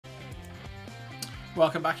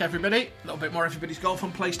Welcome back, everybody. A little bit more Everybody's Golf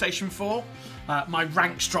on PlayStation 4. My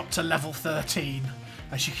rank's dropped to level 13,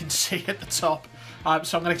 as you can see at the top.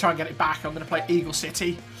 So I'm going to try and get it back. I'm going to play Eagle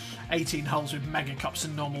City, 18 holes with Mega Cups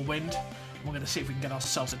and normal wind. We're going to see if we can get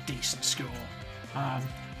ourselves a decent score.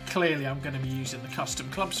 Clearly, I'm going to be using the custom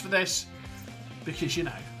clubs for this, because, you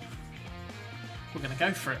know, we're going to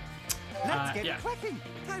go for it. Let's get cracking.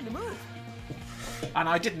 Time to move. And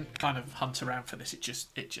I didn't kind of hunt around for this, it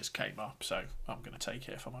just came up, so I'm going to take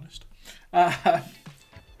it if I'm honest.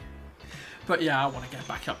 But yeah, I want to get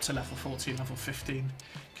back up to level 14, level 15,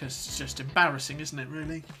 because it's just embarrassing, isn't it,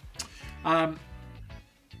 really?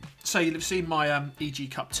 So you'll have seen my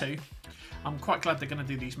EG Cup 2. I'm quite glad they're going to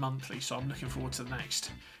do these monthly, so I'm looking forward to the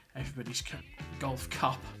next Everybody's Golf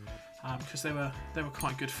Cup, because they were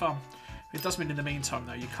quite good fun. It does mean in the meantime,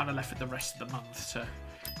 though, you're kind of left with the rest of the month to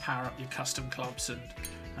power up your custom clubs and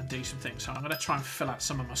do some things. So I'm going to try and fill out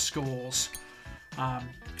some of my scores,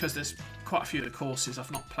 because there's quite a few of the courses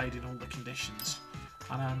I've not played in all the conditions,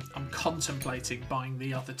 and I'm contemplating buying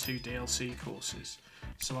the other 2 DLC courses.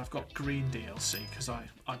 So I've got Green DLC because I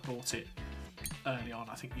bought it early on.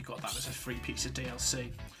 I think you got that as a free piece of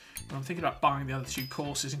DLC, but I'm thinking about buying the other 2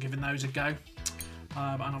 courses and giving those a go,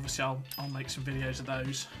 and obviously I'll make some videos of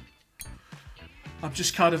those. I'm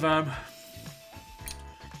just kind of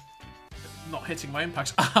not hitting my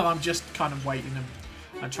impacts. I'm just kind of waiting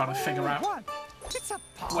and trying to figure out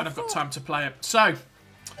when I've got time to play it. So,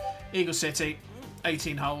 Eagle City,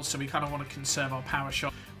 18 holes, so we kind of want to conserve our power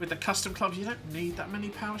shot. With the custom clubs, you don't need that many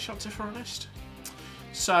power shots, if we're honest.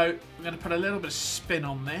 So, we're going to put a little bit of spin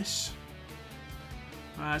on this.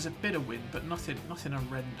 There's a bit of wind, but nothing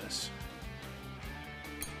horrendous.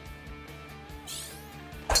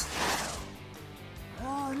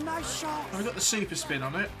 Oh, nice shot. We've got the super spin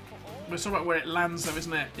on it. It's all right where it lands, though,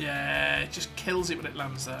 isn't it? Yeah, it just kills it when it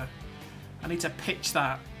lands there. I need to pitch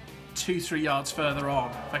that 2-3 yards further on.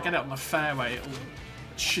 If I get it on the fairway, it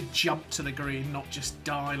should jump to the green, not just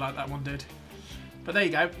die like that one did. But there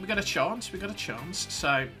you go. We got a chance. We got a chance.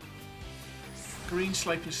 So, green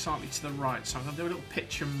slope is slightly to the right, so I'm going to do a little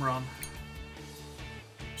pitch and run.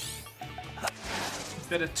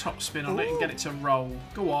 Bit of top spin on it and get it to roll.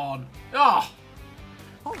 Go on. Oh!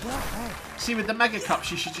 See, with the Mega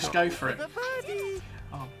Cups, you should just go for it.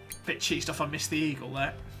 Oh, bit cheesed off. I missed the eagle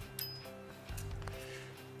there.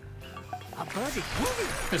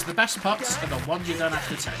 Because the best putts are the ones you don't have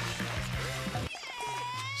to take.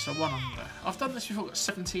 So 1 under. I've done this before. Got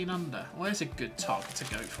 17 under. Well, there's a good target to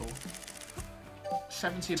go for.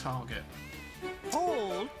 17 target.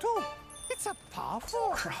 Hole 2. It's a par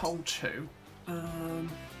 4. Hole 2.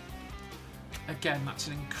 Again, that's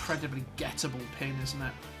an incredibly gettable pin, isn't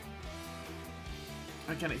it?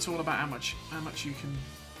 Again, it's all about how much you can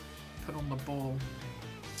put on the ball.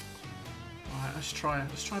 All right, let's try a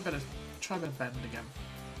bit of bend again.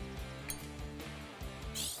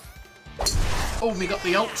 Oh, we got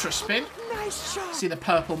the ultra spin. Nice shot. See the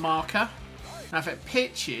purple marker? Now, if it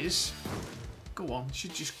pitches, go on,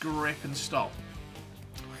 should just grip and stop.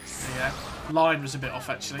 There you go. Line was a bit off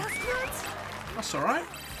actually. That's all right.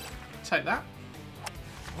 Take that.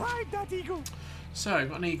 Ride that eagle. So,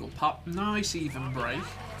 got an eagle putt. Nice even break.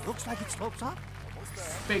 Looks like it slopes up.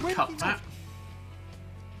 Big cut that.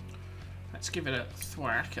 Let's give it a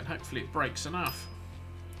thwack and hopefully it breaks enough.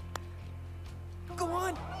 Go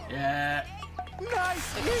on. Yeah.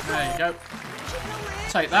 Nice eagle. There you go.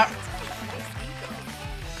 Take that.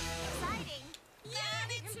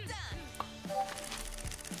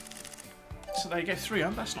 So there you go, 3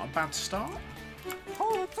 under. That's not a bad start.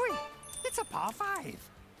 Hole 3. It's a par 5.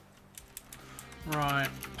 Right,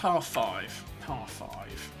 par 5. Par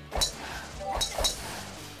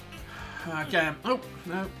 5. Again. Oh,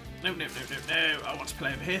 no. No. I want to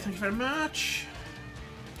play over here. Thank you very much.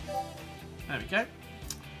 There we go.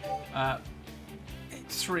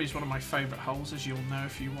 3 is one of my favourite holes, as you'll know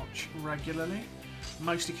if you watch regularly.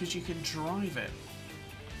 Mostly because you can drive it.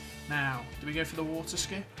 Now, do we go for the water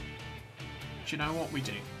skip? Do you know what we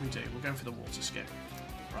do? We do. We're going for the water skip.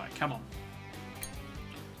 Right, come on.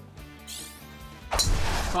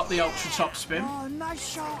 Got the ultra top spin. Oh, nice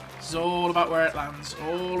shot. It's all about where it lands.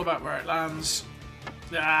 All about where it lands.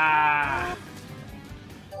 Ah!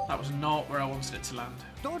 That was not where I wanted it to land.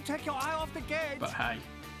 Don't take your eye off the gauge. But hey,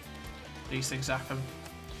 these things happen.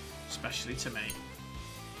 Especially to me.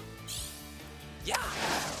 Yeah.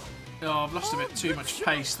 Oh, I've lost a bit too much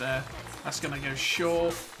pace there. That's going to go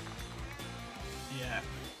short. Yeah.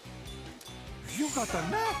 You got the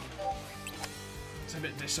net. It's a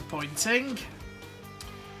bit disappointing.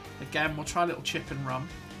 Again, we'll try a little chip and run.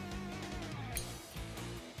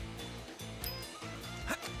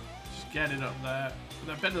 Get it up there.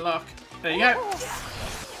 With a bit of luck. There you go.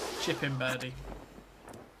 Chip in birdie.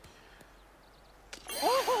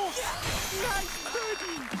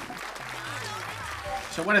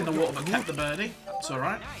 So went in the water but kept the birdie. That's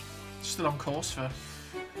alright. Still on course for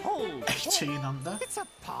 18 under. It's a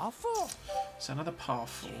par 4. So another par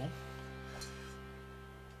 4.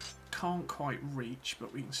 Can't quite reach,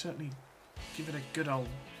 but we can certainly give it a good old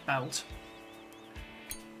belt.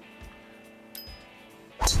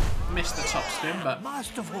 Missed the top spin, but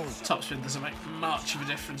top spin doesn't make much of a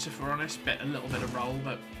difference if we're honest. A little bit of roll,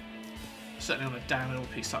 but certainly on a downhill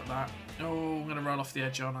piece like that. Oh, I'm going to roll off the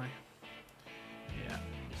edge, aren't I? Yeah.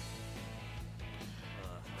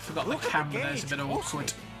 Forgot the camera there's a bit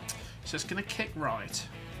awkward. So it's going to kick right.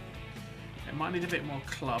 It might need a bit more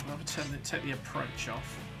club. I'll take the approach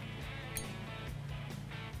off.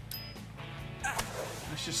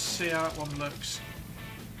 Let's just see how that one looks.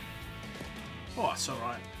 Oh, that's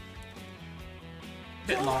alright.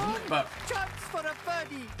 Bit long, but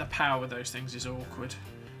the power with those things is awkward.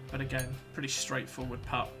 But again, pretty straightforward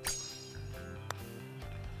putt.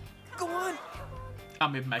 Go on.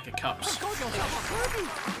 I'm in mega cups.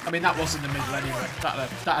 I mean, that was in the middle anyway.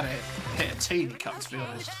 That'd hit a teeny cup, to be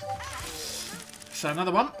honest. So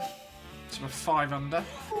another one. So we're 5 under.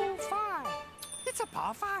 It's a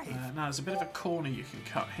par 5. Now there's a bit of a corner you can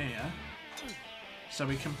cut here. So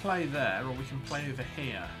we can play there, or we can play over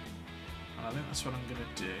here. And I think that's what I'm going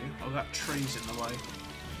to do. Oh, that tree's in the way.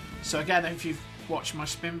 So again, if you've watched my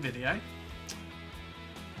spin video,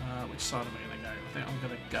 which side am I going to go? I think I'm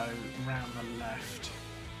going to go round the left.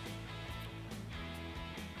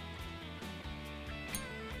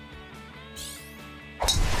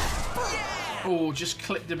 Oh, just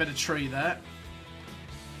clipped a bit of tree there.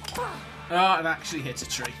 Oh, and actually hit a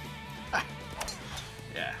tree.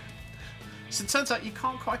 Yeah. So it turns out you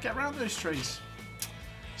can't quite get around those trees.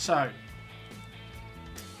 So,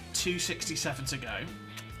 267 to go.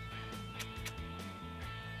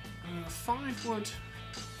 5 wood.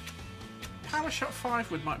 Power shot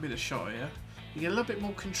 5 wood might be the shot here. You get a little bit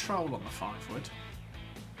more control on the 5 wood.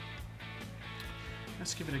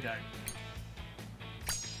 Let's give it a go.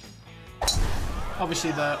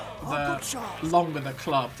 Obviously, the longer the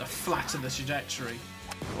club, the flatter the trajectory.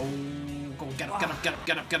 Oh, go on, get up, get up, get up,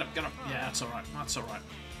 get up, get up, get up. Yeah, that's alright, that's alright.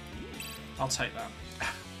 I'll take that.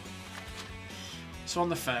 So on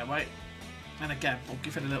the fairway, and again, we'll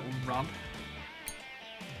give it a little run.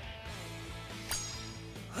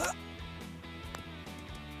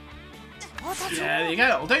 Yeah, there you go,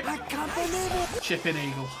 that'll do. Chip in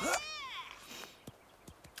eagle.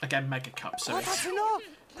 Again, mega cup, so it's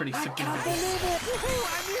pretty forgivable.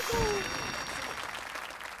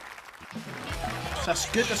 So that's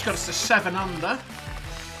good, that's got us to 7 under.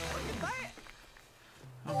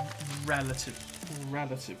 I'm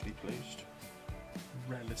relatively pleased.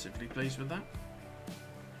 Relatively pleased with that.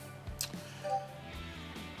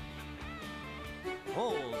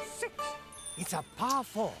 Hole 6. It's a par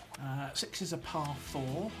 4. 6 is a par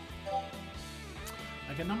 4.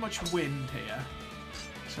 Again, not much wind here,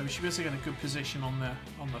 so we should be able to get a good position on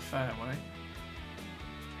the fairway.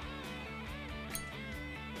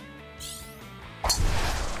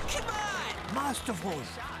 Come on! Masterful.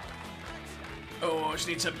 Oh, I just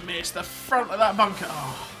need to miss the front of that bunker.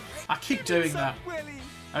 Oh, I keep doing that.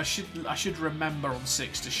 I should remember on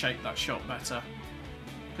 6 to shape that shot better.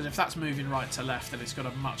 Because if that's moving right to left, then it's got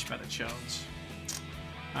a much better chance.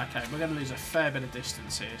 Okay, we're going to lose a fair bit of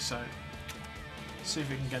distance here, so see if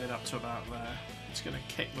we can get it up to about there. It's going to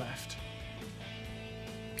kick left.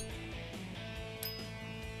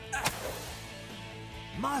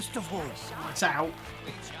 Masterful. It's out.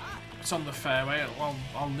 It's on the fairway.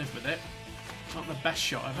 I'll live with it. It's not the best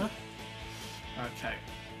shot ever. Okay.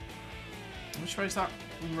 Which way is that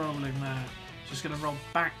rolling there? Just going to roll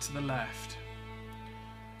back to the left.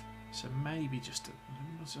 So maybe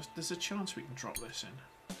there's a chance we can drop this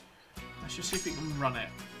in. Let's just see if we can run it.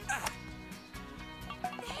 There,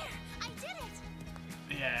 I did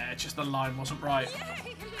it. Yeah, just the line wasn't right.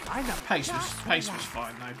 Pace was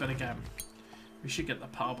fine though, but again, we should get the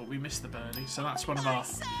par, but we missed the birdie, so that's one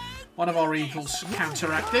of our eagles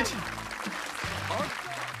counteracted.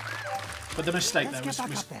 But the mistake there was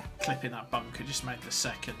clipping that bunker. Just made the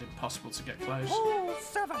second impossible to get close. Hole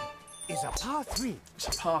 7 is a par 3. It's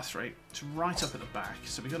a par 3. It's right up at the back,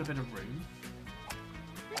 so we've got a bit of room.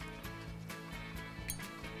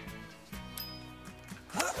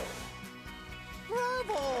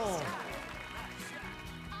 Bravo!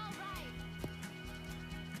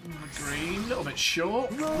 Green, a little bit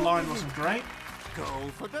short. Line wasn't great. Go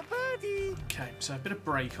for the birdie. Okay, so a bit of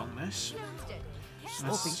break on this.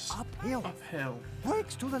 sloping uphill. Uphill.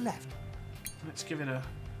 Brakes to the left. Let's give it a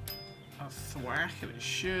thwack, and it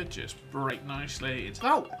should just brake nicely. It's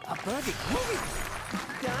oh! A birdie moving.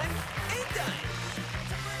 Done and done.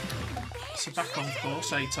 So back on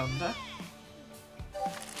course, 8 under.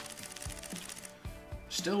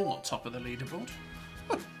 Still not top of the leaderboard.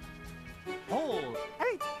 Hole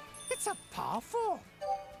 8. It's a par 4.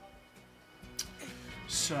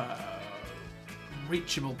 So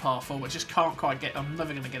reachable par 4, but just can't quite get. I'm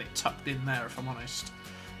never going to get it tucked in there if I'm honest.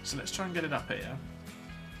 So let's try and get it up here.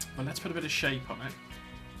 But let's put a bit of shape on it.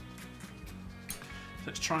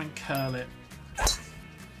 Let's try and curl it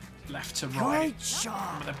left to right. Great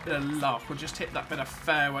shot. With a bit of luck, we'll just hit that bit of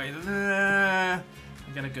fairway there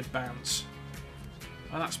and get a good bounce.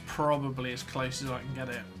 And that's probably as close as I can get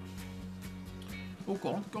it. Oh, go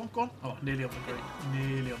on, go on, go on. Oh, nearly on the green.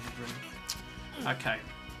 Nearly on the green. Okay,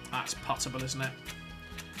 that's puttable, isn't it?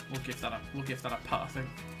 We'll give that a putt, I think.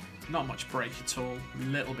 Not much break at all. A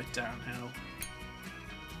little bit downhill.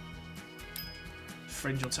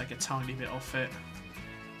 Fringe will take a tiny bit off it.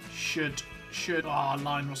 Should. Oh,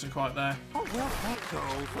 line wasn't quite there. Oh, well, go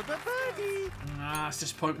for the birdie. Ah, it's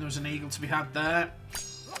disappointing there was an eagle to be had there.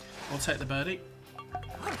 We'll take the birdie.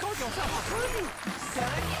 I got yourself a birdie.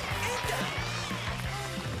 Done and done.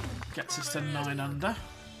 Gets us to 9 under.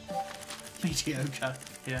 Mediocre.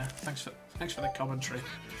 Yeah, thanks for the commentary.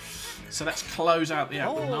 So let's close out the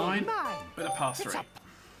apple 9 with a par 3. Okay.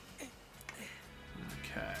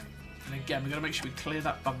 And again, we've got to make sure we clear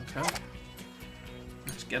that bunker.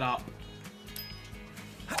 Let's get up.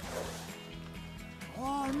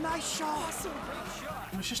 Oh, nice shot.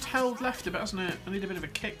 It's just held left a bit, hasn't it? I need a bit of a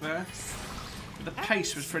kick there. But the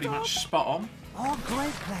pace was pretty much spot on. Oh,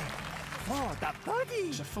 great play. Oh, the birdie.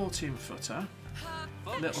 It's a 14-footer.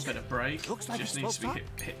 A little bit of break. Looks like Just it needs to be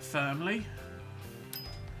slopes hit firmly.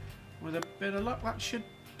 With a bit of luck, that should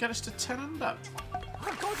get us to 10 under.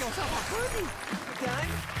 I got yourself a birdie. Done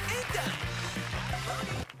and done.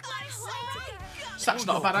 So that's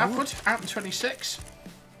not a bad output. Out in 26.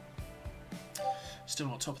 Still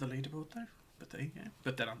not top of the leaderboard though. But there you go.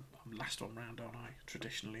 But then I'm last one round, aren't I?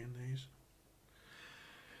 Traditionally in these.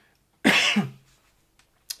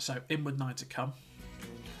 So inward 9 to come.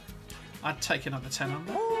 I'd take another 10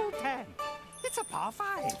 under. Oh, 10. It's a par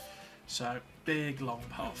 5. So big long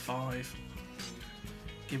par 5.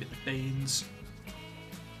 Give it the beans.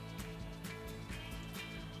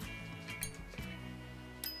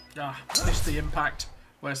 Ah, missed the impact.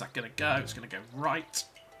 Where's that going to go? It's going to go right.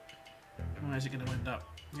 Where's it going to end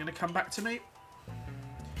up? It's going to come back to me.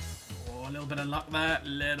 Oh, a little bit of luck there. A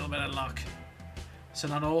little bit of luck. It's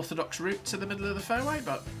an unorthodox route to the middle of the fairway,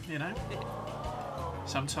 but, you know,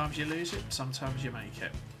 sometimes you lose it, sometimes you make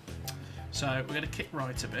it. So we're going to kick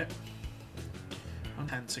right a bit. On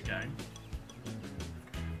 10 to go.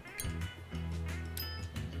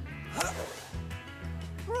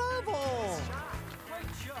 Bravo.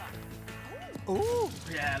 Ooh.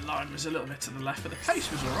 Yeah, line was a little bit to the left, but the pace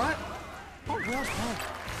was alright. Oh, well done.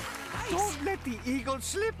 Don't let the eagle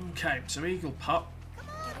slip. Okay, so eagle putt.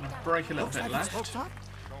 Gonna break a little Looks bit like it slopes left. up.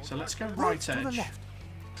 So let's go right To the edge. left.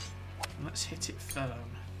 And let's hit it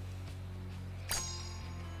firm.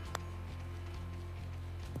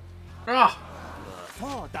 Ah!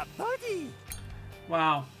 Oh, the birdie.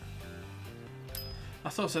 Wow. I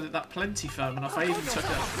thought I did that plenty firm enough. I even took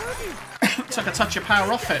Birdie. took a touch of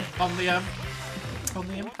power off it on the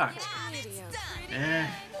impact. Yeah.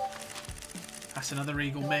 That's another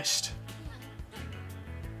eagle missed.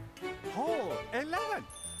 Hole 11.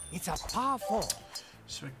 It's a par 4.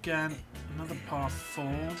 So again, another par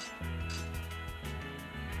 4.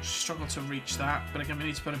 Struggle to reach that, but again we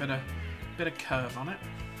need to put a bit of curve on it.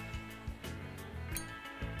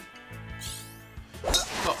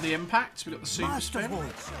 Got the impact, we got the super spin.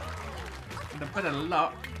 Masterful. With a bit of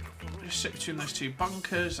luck, just sit between those two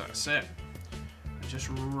bunkers, that's it. And just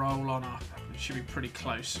roll on up. It should be pretty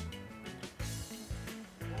close.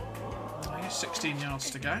 I guess 16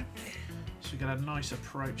 yards to go. So we get a nice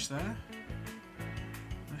approach there.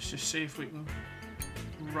 Let's just see if we can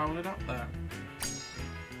roll it up there.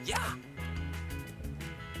 Yeah.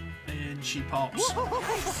 In she pops.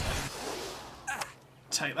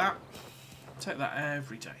 Take that. Take that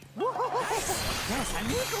every day. Yes, an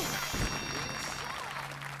eagle.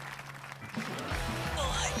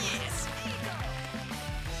 Oh, yes.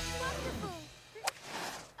 Wonderful.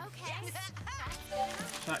 Okay.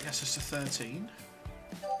 So that gets us to 13.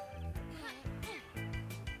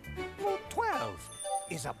 Well, 12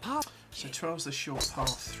 is a par. So 12's the short par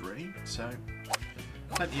 3. So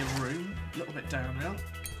plenty of room. A little bit downhill.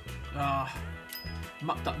 Ah,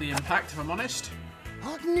 mucked up the impact if I'm honest.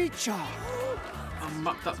 Oh, neat shot.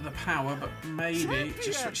 mucked up the power, but maybe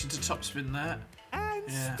just switching to topspin there. And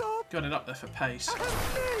Yeah, stop. got it up there for pace.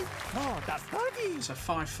 Oh, that's birdie. It's a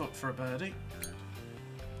 5 foot for a birdie.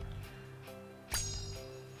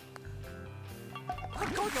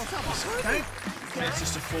 Got yourself a Okay, it's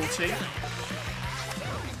just a 14.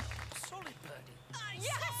 Solid birdie.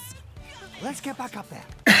 Yes! Let's get back up there.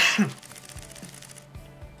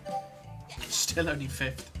 Still only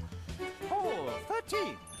 5th. Hole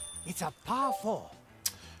 13. It's a par 4.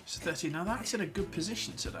 So 13. Now that's in a good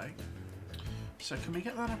position today. So can we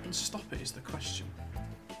get that up and stop it is the question.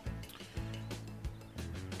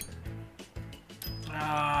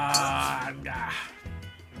 Nah.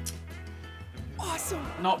 Awesome.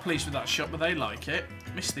 Not pleased with that shot, but they like it.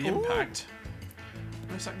 Missed the impact.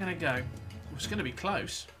 Where's that going to go? Well, it's going to be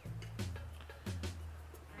close.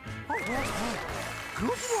 Good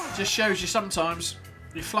one. Just shows you sometimes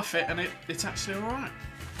you fluff it and it's actually alright.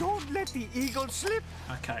 Don't let the eagle slip.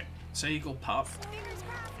 Okay, so eagle putt.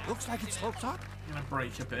 Looks like it slopes up. I'm going to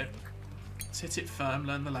break a bit. Let's hit it firm,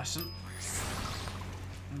 learn the lesson.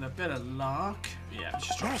 And a bit of luck. Yeah,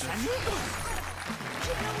 just drops Yes, it. an eagle.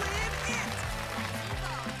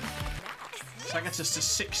 So that gets us to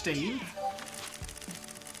 16.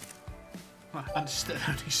 And still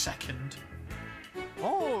only second.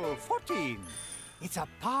 Hole 14. It's a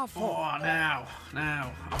par 4. Oh, now.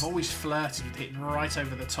 I've always flirted with hitting right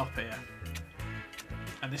over the top here.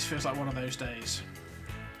 And this feels like one of those days.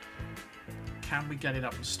 Can we get it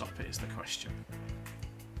up and stop it is the question.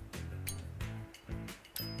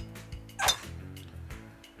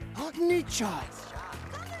 Neat shot.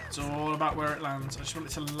 It's all about where it lands. I just want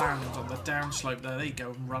it to land on the downslope there. There you go,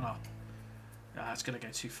 and run up. Ah, it's going to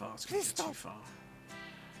go too far. It's going to go too far.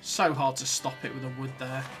 So hard to stop it with a wood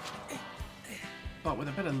there. But with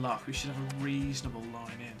a bit of luck, we should have a reasonable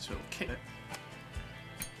line in, so it'll kick it.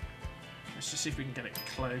 Let's just see if we can get it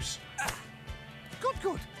close.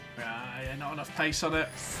 Good. Yeah, not enough pace on it.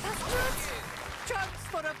 Chance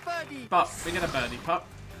for a birdie. But we get a birdie putt.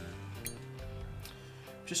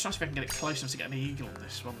 Just trying to see if I can get it close enough to get an eagle on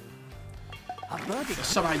this one. A birdie. But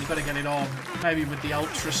somehow you've got to get it on. Maybe with the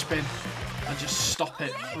ultra spin and just stop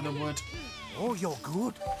it with a wood. Oh, you're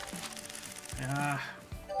good. Yeah.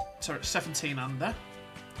 So it's 17 under,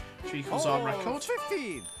 which equals our record.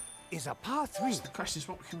 15 is a par 3. The question is,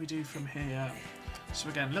 what can we do from here? So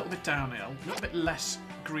again, a little bit downhill, a little bit less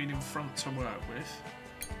green in front to work with.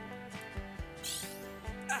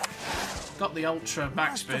 Got the ultra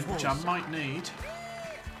backspin, which I might need.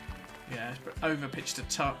 Yeah, but over pitched a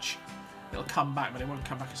touch. It'll come back, but it won't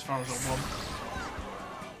come back as far as I want.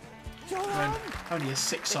 Only a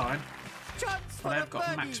 6 iron, but I've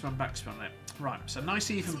got maximum backspin on it. Right, so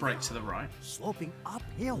nice even break to the right. Sloping A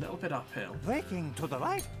uphill. little bit uphill. Breaking to the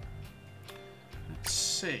right. Let's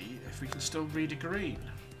see if we can still read a green.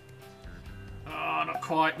 Oh, not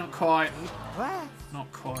quite, not quite. Well,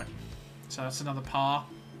 Not quite. So that's another par.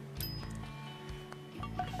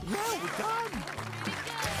 well done.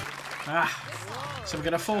 So we're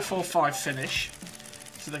going to 4-4-5 finish.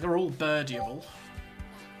 So they're all birdieable.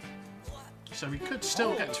 So we could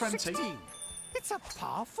still get 20. 16. It's a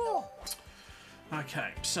par 4.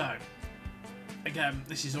 Okay, so again,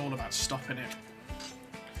 this is all about stopping it.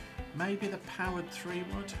 Maybe the powered 3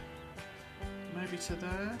 wood. Maybe to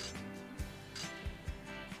there.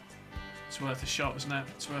 It's worth a shot, isn't it?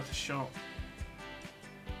 It's worth a shot.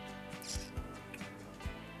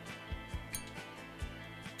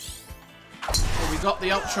 Well, we got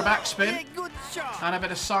the ultra backspin Good shot. and a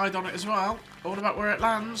bit of side on it as well. All about where it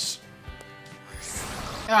lands.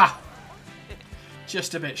 Ah!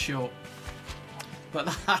 Just a bit short. But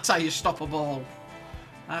that's how you stop a ball.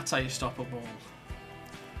 That's how you stop a ball.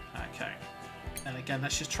 Okay. And again,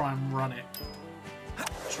 let's just try and run it.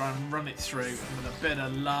 Try and run it through. And with a bit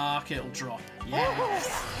of luck, it'll drop. Yeah.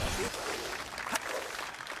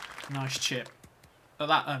 Nice chip. Oh,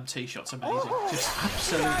 that tee shot's amazing. Just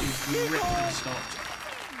absolutely ripped and stopped.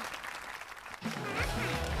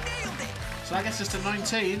 So that gets us to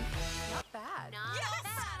 19. Not bad. Not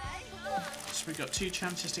bad, eh? So we've got 2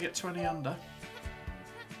 chances to get 20 under.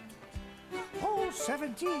 Hole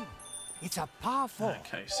 17. It's a par 4.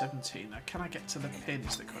 Okay, 17. Now, can I get to the pin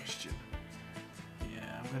is the question.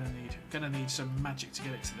 Yeah, I'm gonna need some magic to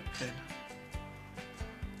get it to the pin.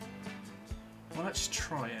 Well, let's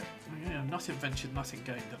try it. Yeah, nothing ventured, nothing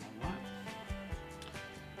gained and all that.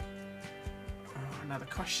 Now the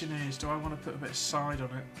question is, do I want to put a bit of side on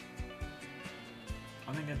it?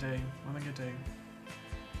 I think I do.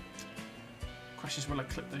 Question is, will I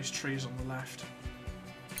clip those trees on the left?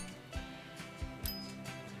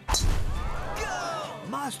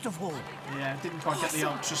 Masterful. Yeah, didn't quite get the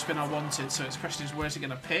ultra spin I wanted, so its question is where's it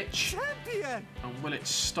going to pitch? Champion. And will it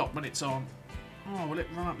stop when it's on? Oh, will it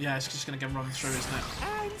run up? Yeah, it's just going to get run through, isn't it?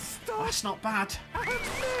 And Oh, stop. that's not bad.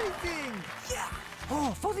 Amazing. Yeah.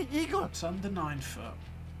 Oh, for the eagle. It's under 9 foot.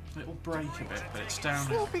 It'll break a bit, but it's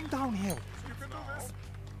downhill. Sloping downhill.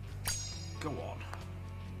 Go on.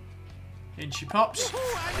 In she pops.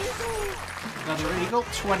 Oh, an eagle. Another eagle.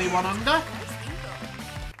 21 under.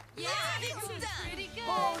 Yeah, it's done. Pretty good.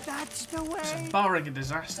 Oh, that's the way. Barring a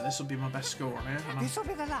disaster, this will be my best score on here. And I'm This will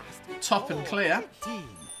be the last. top and clear. 18.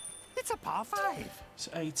 It's a par 5. It's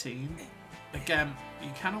 18. Again, you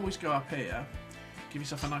can always go up here. Give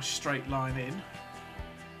yourself a nice straight line in.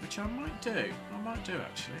 Which I might do. I might do,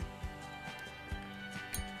 actually.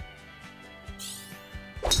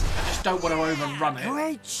 I just don't want to overrun it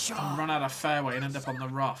Great and shot. run out of fairway and end up on the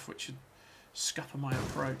rough, which would scupper my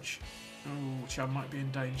approach. Oh, which I might be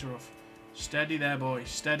in danger of. Steady there, boy.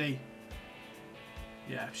 Steady.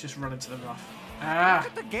 Yeah, it's just run into the rough. Ah!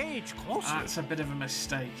 Look at the gauge closely. That's a bit of a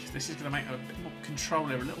mistake. This is going to make a bit more control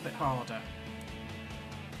here, a little bit harder.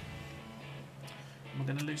 We're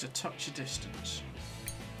going to lose a touch of distance.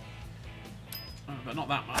 Oh, but not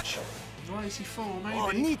that much. 84, maybe. Oh,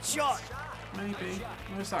 neat shot. Maybe.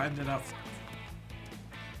 Where's that ended up?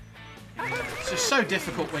 It's just so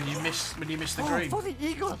difficult when you miss the Oh, green. for the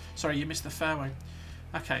eagle. Sorry, you missed the fairway.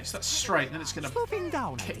 Okay, so that's straight, then it's going to Sloping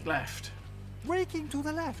down. kick left. Braking to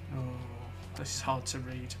the left. Oh, this is hard to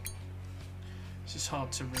read. This is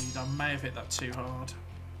hard to read. I may have hit that too hard.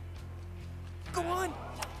 Go on.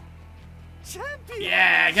 Champion.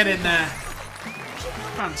 Yeah, get in there.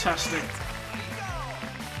 Fantastic.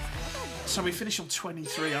 So we finish on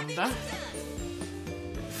 23 under.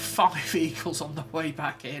 5 eagles on the way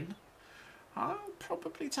back in. I'll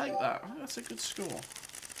probably take that. I think that's a good score.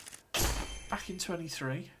 Back in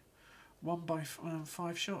 23. Won by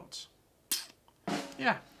 5 shots.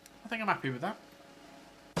 Yeah, I think I'm happy with that.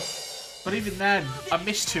 But even then, I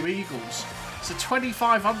missed 2 eagles. So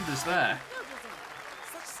 25 unders there.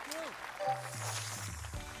 Such skill.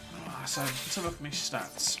 So let's have a look at my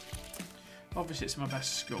stats. Obviously, it's my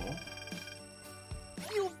best score.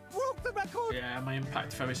 You broke the record. Yeah, my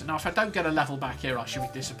impact focus. Now, if I don't get a level back here, I should be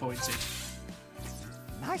disappointed.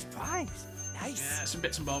 Nice prize. Nice. Yeah, some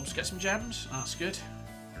bits and bobs. Get some gems. That's good.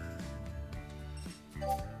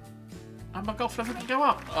 And my golf level can go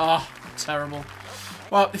up. Ah, terrible.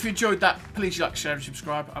 Well, if you enjoyed that, please like, share, and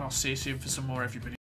subscribe. And I'll see you soon for some more, everybody.